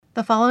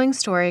The following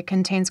story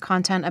contains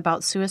content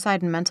about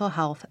suicide and mental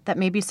health that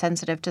may be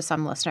sensitive to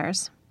some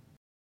listeners.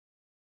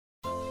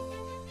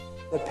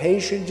 The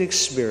patient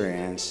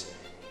experience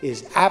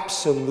is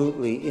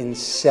absolutely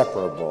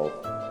inseparable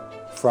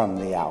from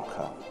the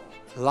outcome.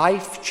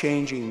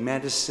 Life-changing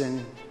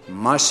medicine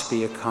must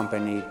be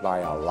accompanied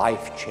by a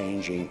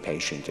life-changing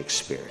patient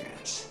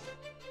experience.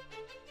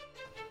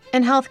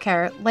 In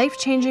healthcare,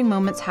 life-changing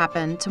moments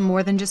happen to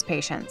more than just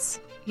patients.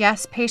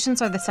 Yes,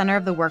 patients are the center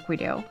of the work we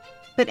do.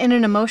 But in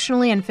an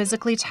emotionally and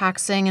physically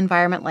taxing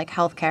environment like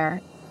healthcare,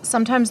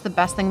 sometimes the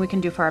best thing we can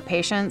do for our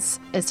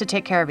patients is to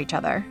take care of each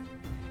other.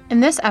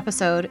 In this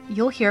episode,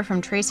 you'll hear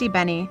from Tracy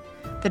Benny,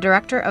 the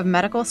Director of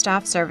Medical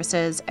Staff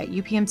Services at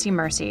UPMC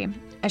Mercy,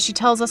 as she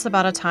tells us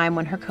about a time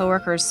when her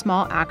coworkers'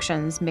 small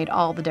actions made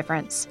all the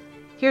difference.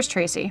 Here's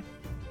Tracy.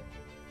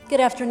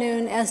 Good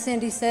afternoon. As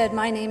Sandy said,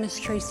 my name is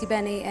Tracy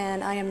Benny,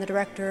 and I am the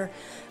Director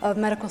of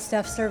Medical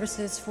Staff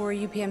Services for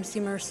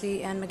UPMC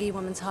Mercy and Magee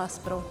Women's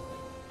Hospital.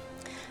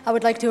 I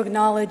would like to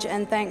acknowledge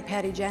and thank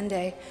Patty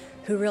Jende,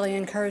 who really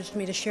encouraged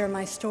me to share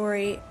my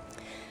story.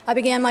 I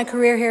began my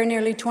career here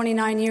nearly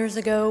 29 years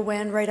ago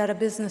when, right out of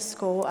business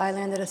school, I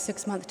landed a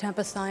 6-month temp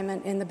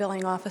assignment in the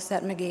billing office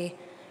at Magee.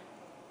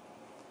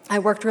 I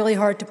worked really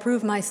hard to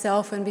prove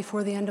myself, and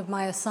before the end of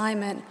my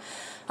assignment,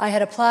 I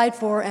had applied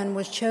for and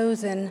was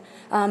chosen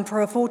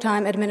for a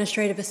full-time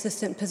administrative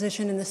assistant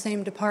position in the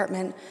same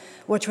department,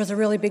 which was a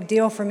really big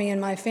deal for me and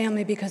my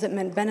family because it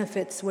meant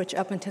benefits, which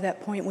up until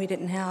that point we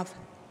didn't have.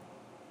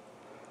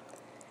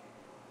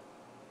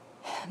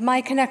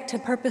 My Connect to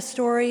Purpose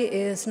story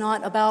is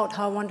not about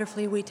how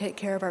wonderfully we take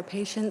care of our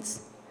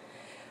patients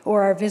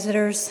or our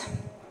visitors.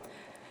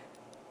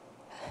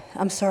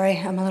 I'm sorry,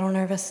 I'm a little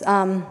nervous.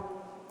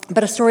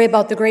 But a story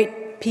about the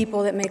great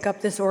people that make up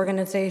this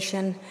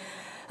organization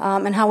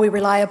and how we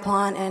rely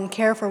upon and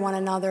care for one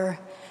another,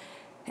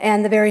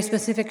 and the very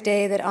specific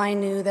day that I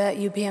knew that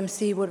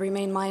UPMC would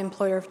remain my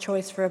employer of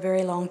choice for a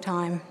very long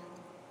time.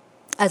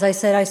 As I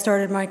said, I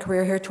started my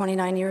career here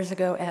 29 years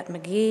ago at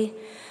Magee.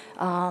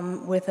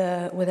 With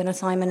an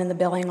assignment in the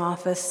billing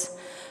office.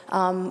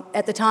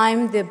 At the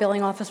time, the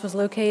billing office was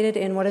located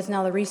in what is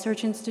now the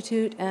Research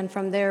Institute, and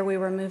from there we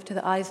were moved to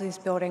the Isley's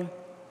building.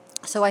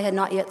 So I had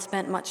not yet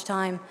spent much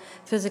time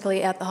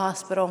physically at the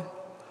hospital.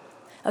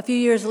 A few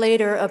years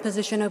later, a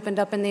position opened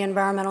up in the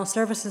Environmental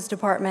Services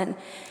Department,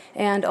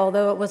 and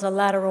although it was a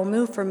lateral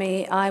move for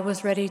me, I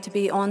was ready to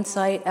be on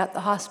site at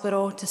the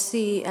hospital to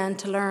see and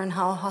to learn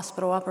how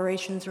hospital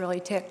operations really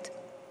ticked.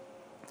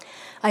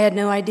 I had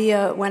no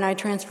idea when I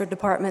transferred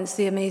departments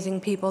the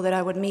amazing people that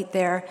I would meet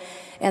there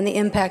and the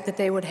impact that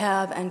they would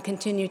have and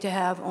continue to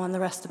have on the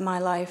rest of my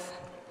life.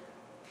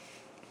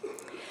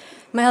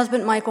 My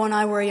husband Michael and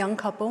I were a young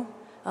couple.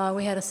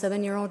 We had a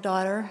 7-year-old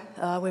daughter.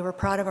 We were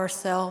proud of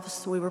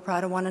ourselves, we were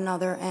proud of one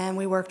another, and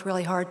we worked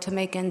really hard to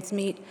make ends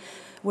meet,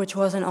 which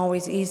wasn't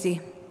always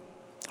easy.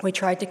 We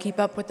tried to keep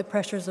up with the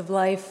pressures of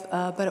life,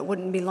 but it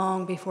wouldn't be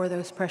long before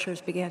those pressures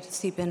began to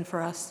seep in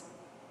for us.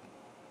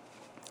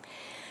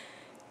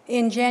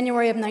 In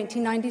January of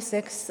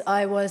 1996,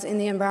 I was in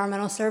the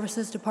Environmental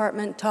Services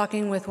Department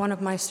talking with one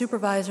of my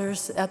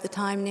supervisors at the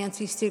time,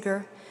 Nancy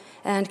Seeger,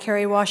 and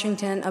Carrie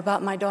Washington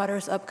about my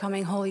daughter's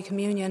upcoming Holy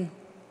Communion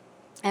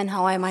and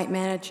how I might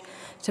manage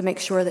to make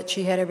sure that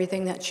she had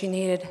everything that she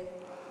needed.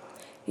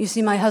 You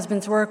see, my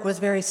husband's work was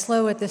very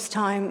slow at this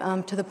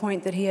time to the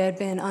point that he had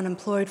been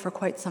unemployed for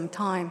quite some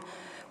time,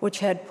 which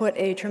had put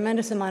a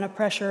tremendous amount of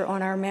pressure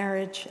on our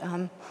marriage,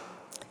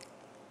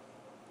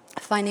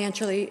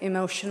 financially,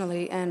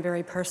 emotionally, and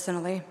very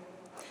personally.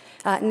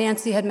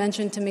 Nancy had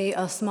mentioned to me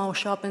a small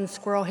shop in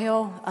Squirrel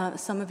Hill.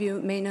 Some of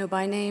you may know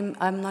by name.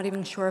 I'm not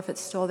even sure if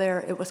it's still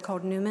there. It was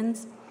called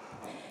Newman's.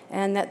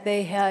 And that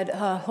they had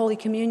Holy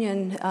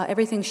Communion,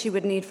 everything she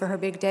would need for her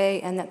big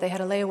day, and that they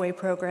had a layaway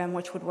program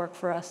which would work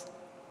for us.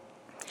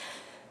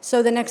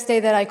 So the next day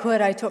that I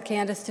could, I took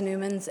Candace to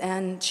Newman's,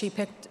 and she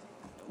picked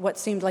what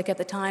seemed like at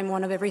the time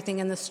one of everything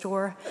in the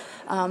store,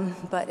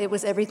 but it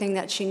was everything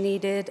that she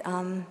needed,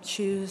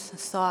 shoes,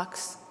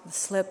 socks, the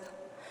slip,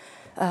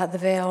 the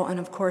veil, and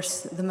of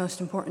course the most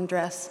important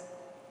dress.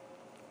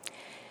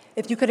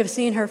 If you could have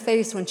seen her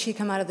face when she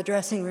came out of the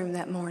dressing room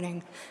that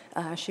morning,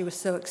 she was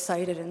so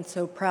excited and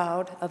so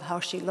proud of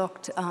how she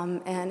looked,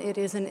 and it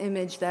is an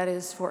image that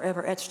is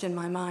forever etched in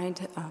my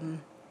mind,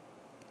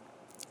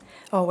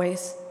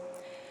 always.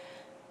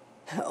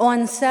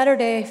 On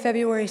Saturday,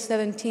 February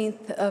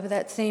 17th of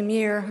that same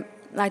year,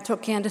 I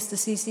took Candace to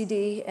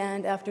CCD,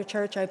 and after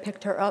church I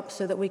picked her up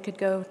so that we could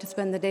go to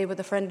spend the day with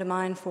a friend of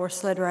mine for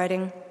sled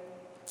riding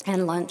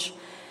and lunch.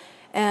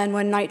 And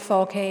when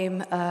nightfall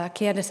came,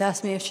 Candace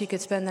asked me if she could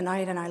spend the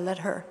night, and I let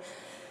her.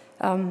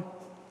 On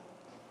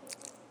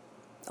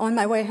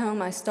my way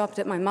home, I stopped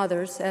at my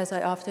mother's, as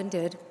I often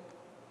did,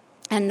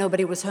 and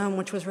nobody was home,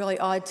 which was really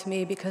odd to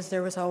me because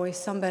there was always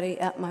somebody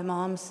at my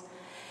mom's.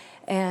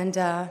 And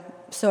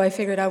so I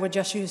figured I would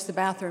just use the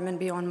bathroom and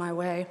be on my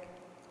way.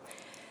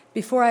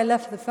 Before I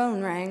left, the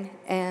phone rang,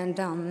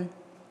 and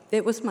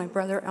it was my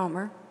brother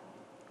Elmer.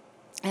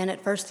 And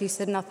at first he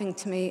said nothing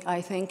to me,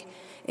 I think,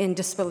 in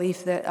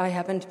disbelief that I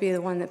happened to be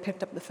the one that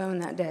picked up the phone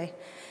that day.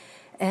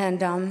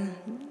 And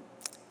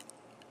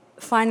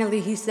finally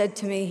he said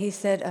to me,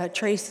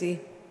 Tracy,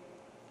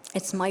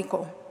 it's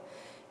Michael.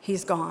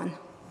 He's gone.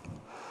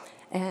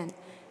 And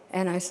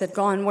I said,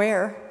 gone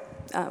where?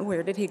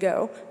 Where did he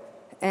go?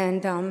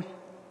 And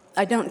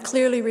I don't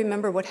clearly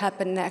remember what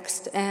happened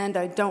next, and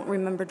I don't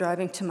remember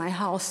driving to my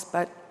house,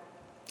 but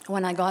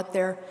when I got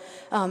there,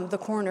 the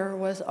coroner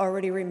was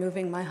already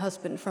removing my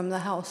husband from the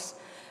house.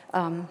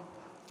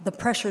 The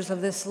pressures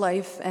of this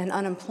life and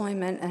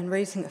unemployment and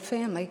raising a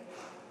family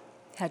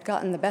had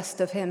gotten the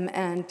best of him,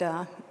 and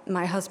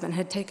my husband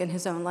had taken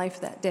his own life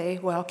that day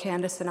while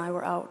Candace and I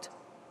were out.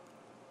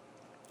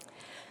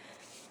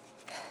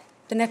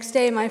 The next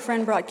day, my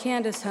friend brought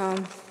Candace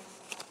home,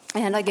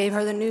 and I gave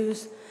her the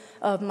news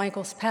of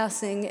Michael's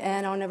passing,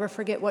 and I'll never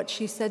forget what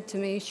she said to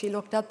me. She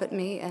looked up at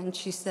me, and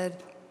she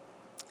said,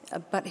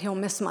 but he'll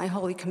miss my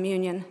Holy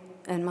Communion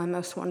and my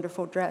most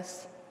wonderful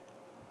dress.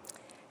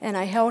 And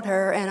I held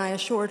her, and I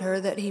assured her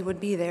that he would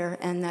be there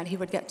and that he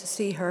would get to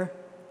see her.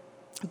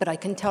 But I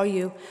can tell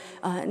you,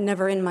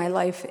 never in my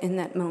life in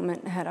that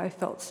moment had I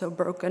felt so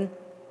broken.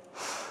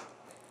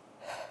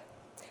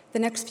 The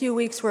next few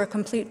weeks were a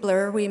complete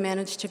blur. We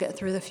managed to get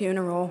through the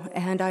funeral,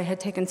 and I had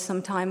taken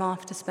some time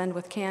off to spend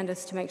with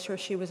Candace to make sure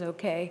she was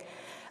okay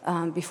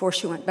before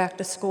she went back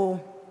to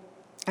school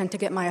and to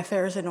get my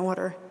affairs in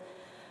order.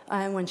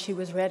 And when she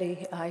was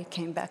ready, I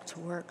came back to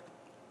work.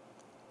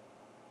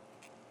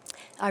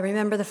 I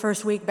remember the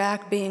first week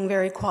back being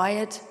very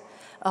quiet.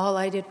 All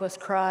I did was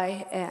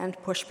cry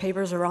and push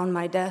papers around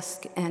my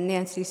desk, and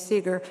Nancy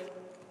Seeger,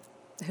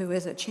 who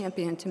is a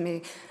champion to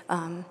me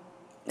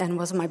and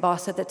was my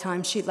boss at the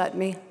time, she let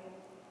me.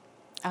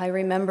 I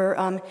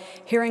remember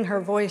hearing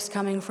her voice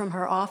coming from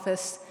her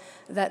office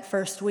that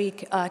first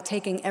week,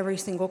 taking every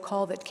single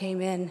call that came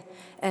in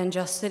and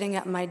just sitting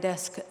at my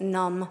desk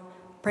numb,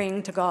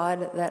 praying to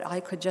God that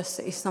I could just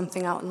say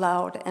something out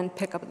loud and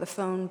pick up the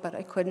phone, but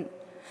I couldn't.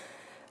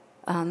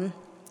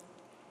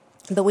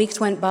 The weeks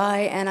went by,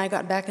 and I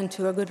got back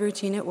into a good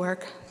routine at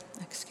work.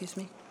 Excuse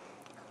me.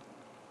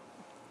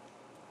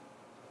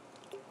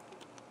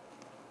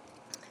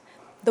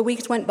 The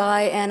weeks went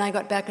by, and I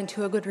got back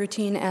into a good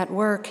routine at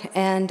work,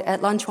 and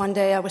at lunch one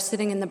day, I was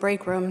sitting in the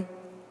break room,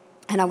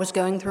 and I was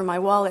going through my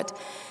wallet,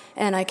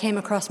 and I came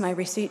across my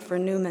receipt for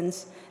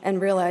Newman's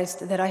and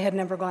realized that I had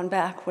never gone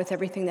back with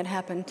everything that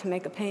happened to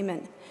make a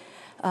payment.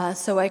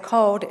 So I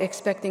called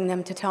expecting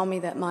them to tell me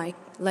that my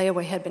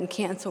layaway had been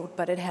canceled,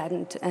 but it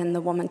hadn't, and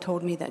the woman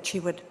told me that she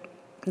would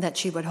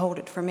hold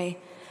it for me.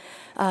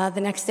 The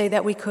next day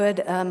that we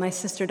could, my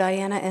sister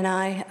Diana and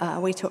I,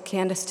 we took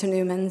Candace to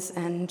Newman's,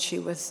 and she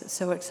was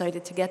so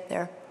excited to get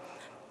there.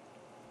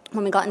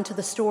 When we got into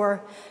the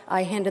store,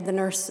 I handed the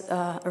nurse,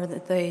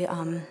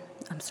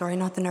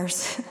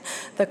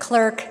 the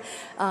clerk,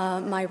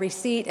 my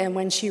receipt, and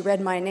when she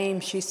read my name,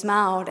 she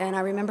smiled, and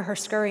I remember her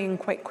scurrying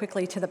quite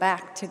quickly to the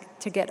back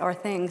to get our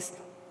things.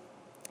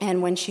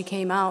 And when she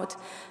came out,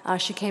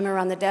 she came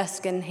around the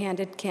desk and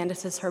handed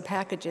Candace's her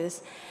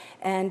packages,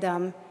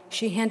 and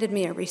she handed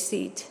me a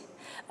receipt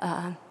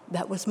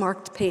that was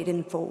marked paid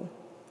in full,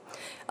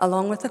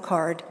 along with a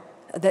card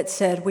that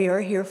said, "We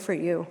are here for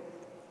you."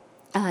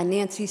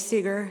 Nancy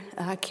Seeger,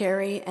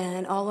 Carrie,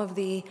 and all of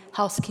the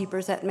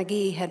housekeepers at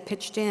McGee had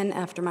pitched in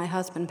after my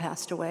husband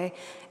passed away,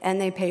 and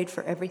they paid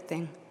for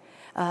everything.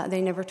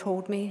 They never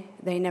told me.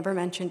 They never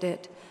mentioned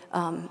it.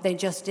 They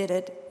just did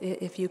it,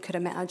 if you could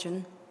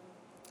imagine.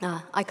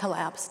 I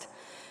collapsed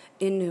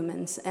in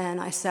Newman's,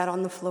 and I sat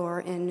on the floor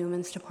in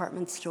Newman's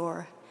department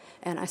store,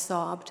 and I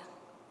sobbed.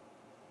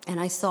 And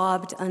I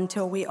sobbed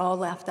until we all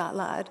laughed out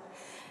loud.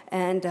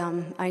 And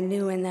I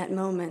knew in that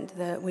moment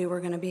that we were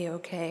going to be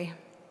okay.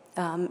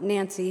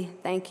 Nancy,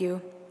 thank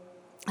you.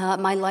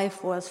 My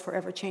life was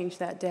forever changed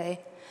that day.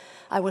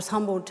 I was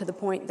humbled to the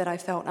point that I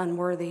felt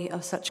unworthy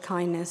of such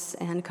kindness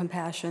and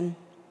compassion.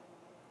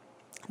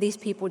 These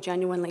people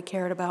genuinely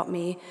cared about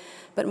me,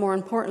 but more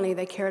importantly,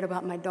 they cared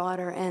about my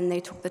daughter, and they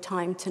took the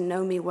time to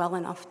know me well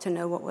enough to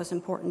know what was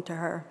important to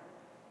her.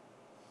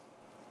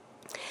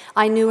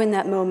 I knew in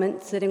that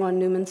moment, sitting on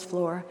Newman's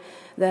floor,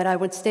 that I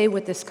would stay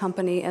with this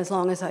company as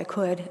long as I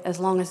could, as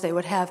long as they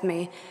would have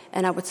me,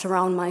 and I would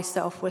surround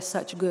myself with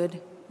such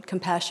good,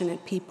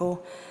 compassionate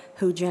people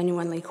who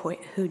genuinely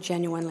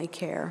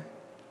care.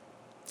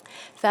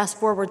 Fast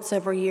forward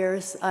several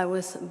years, I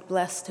was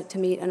blessed to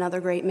meet another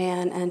great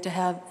man and to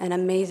have an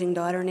amazing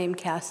daughter named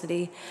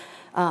Cassidy.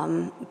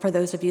 For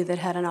those of you that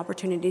had an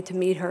opportunity to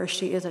meet her,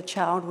 she is a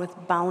child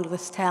with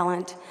boundless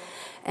talent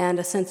and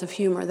a sense of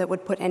humor that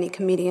would put any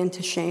comedian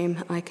to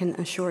shame, I can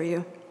assure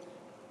you.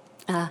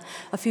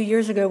 A few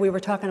years ago, we were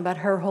talking about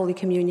her Holy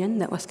Communion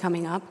that was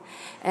coming up,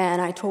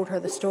 and I told her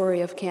the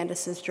story of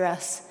Candace's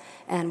dress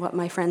and what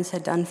my friends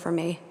had done for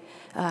me.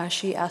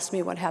 She asked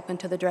me what happened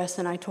to the dress,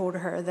 and I told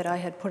her that I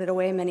had put it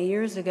away many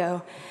years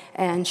ago,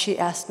 and she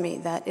asked me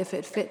that if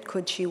it fit,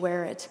 could she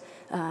wear it,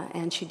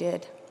 and she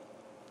did.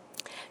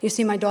 You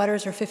see, my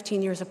daughters are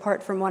 15 years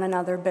apart from one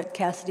another, but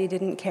Cassidy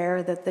didn't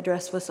care that the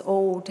dress was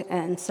old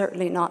and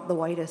certainly not the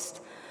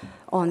whitest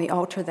on the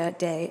altar that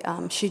day.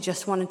 She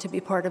just wanted to be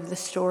part of the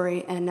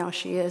story, and now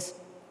she is.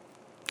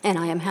 And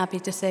I am happy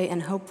to say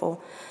and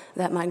hopeful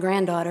that my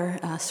granddaughter,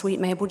 sweet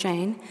Mabel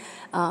Jane,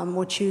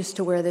 will choose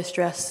to wear this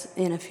dress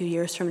in a few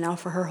years from now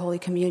for her Holy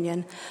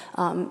Communion.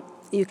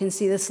 You can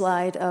see the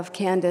slide of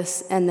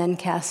Candace and then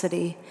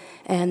Cassidy,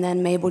 and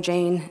then Mabel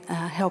Jane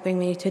helping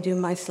me to do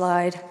my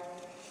slide.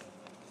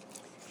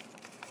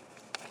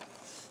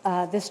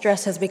 This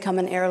dress has become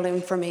an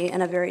heirloom for me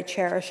and a very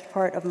cherished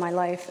part of my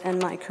life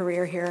and my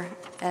career here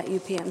at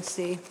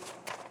UPMC.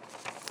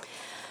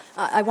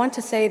 I want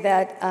to say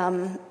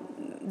that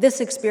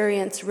this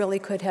experience really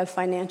could have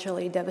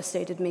financially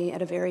devastated me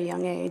at a very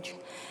young age.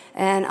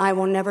 And I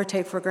will never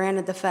take for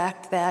granted the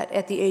fact that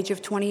at the age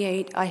of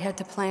 28, I had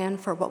to plan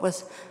for what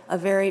was a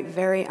very,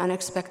 very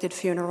unexpected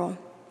funeral.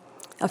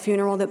 A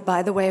funeral that,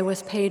 by the way,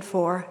 was paid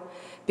for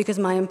because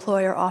my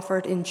employer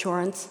offered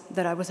insurance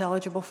that I was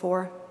eligible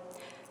for.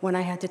 When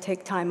I had to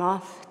take time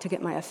off to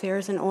get my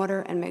affairs in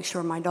order and make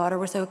sure my daughter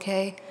was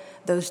okay,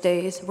 those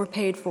days were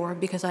paid for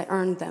because I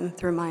earned them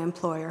through my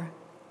employer.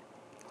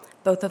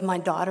 Both of my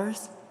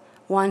daughters,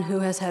 one who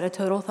has had a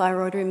total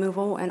thyroid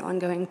removal and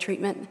ongoing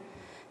treatment,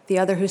 the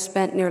other who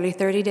spent nearly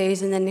 30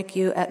 days in the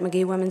NICU at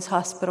McGee Women's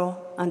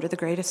Hospital under the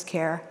greatest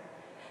care,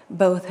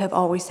 both have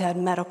always had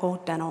medical,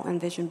 dental, and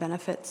vision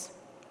benefits.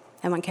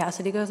 And when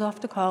Cassidy goes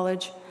off to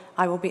college,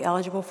 I will be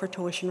eligible for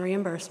tuition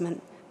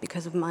reimbursement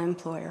because of my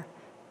employer.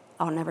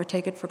 I'll never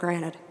take it for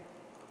granted.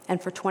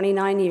 And for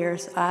 29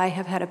 years, I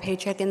have had a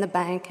paycheck in the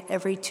bank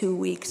every 2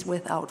 weeks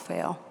without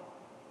fail.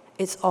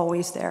 It's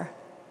always there.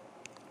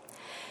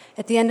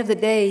 At the end of the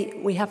day,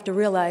 we have to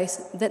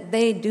realize that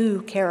they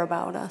do care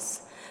about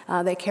us.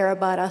 They care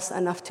about us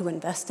enough to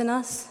invest in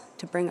us,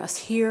 to bring us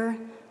here,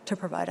 to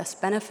provide us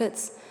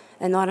benefits,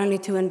 and not only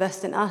to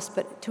invest in us,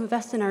 but to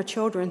invest in our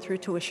children through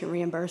tuition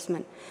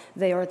reimbursement.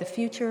 They are the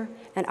future,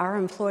 and our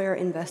employer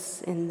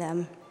invests in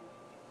them.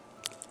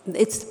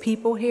 It's the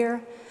people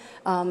here.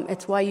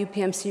 It's why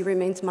UPMC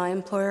remains my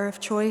employer of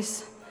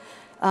choice.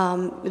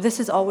 This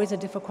is always a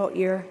difficult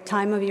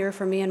time of year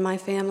for me and my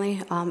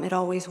family. It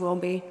always will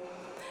be.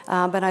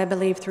 But I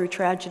believe through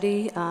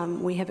tragedy,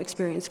 we have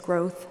experienced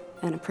growth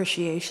and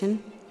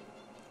appreciation.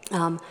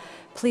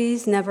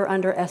 Please never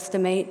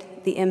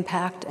underestimate the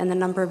impact and the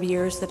number of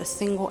years that a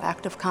single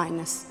act of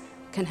kindness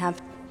can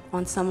have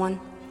on someone.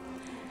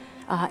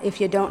 If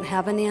you don't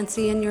have a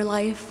Nancy in your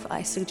life,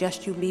 I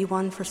suggest you be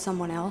one for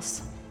someone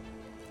else.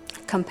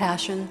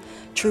 Compassion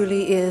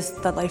truly is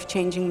the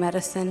life-changing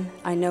medicine.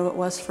 I know it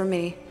was for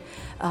me.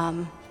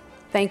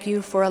 Thank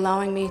you for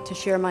allowing me to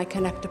share my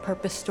Connect to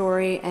Purpose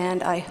story,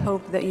 and I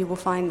hope that you will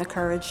find the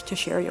courage to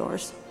share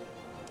yours.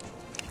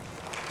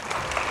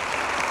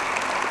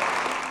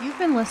 You've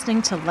been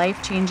listening to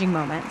Life-Changing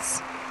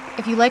Moments.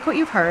 If you like what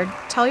you've heard,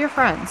 tell your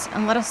friends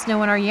and let us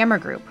know in our Yammer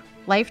group,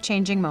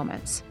 Life-Changing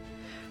Moments.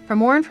 For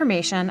more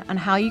information on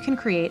how you can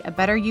create a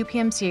better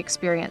UPMC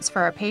experience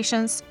for our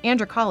patients and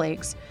your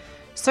colleagues,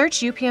 search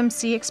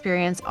UPMC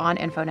Experience on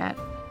InfoNet.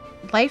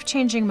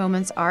 Life-changing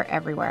moments are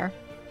everywhere.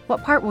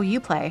 What part will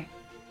you play?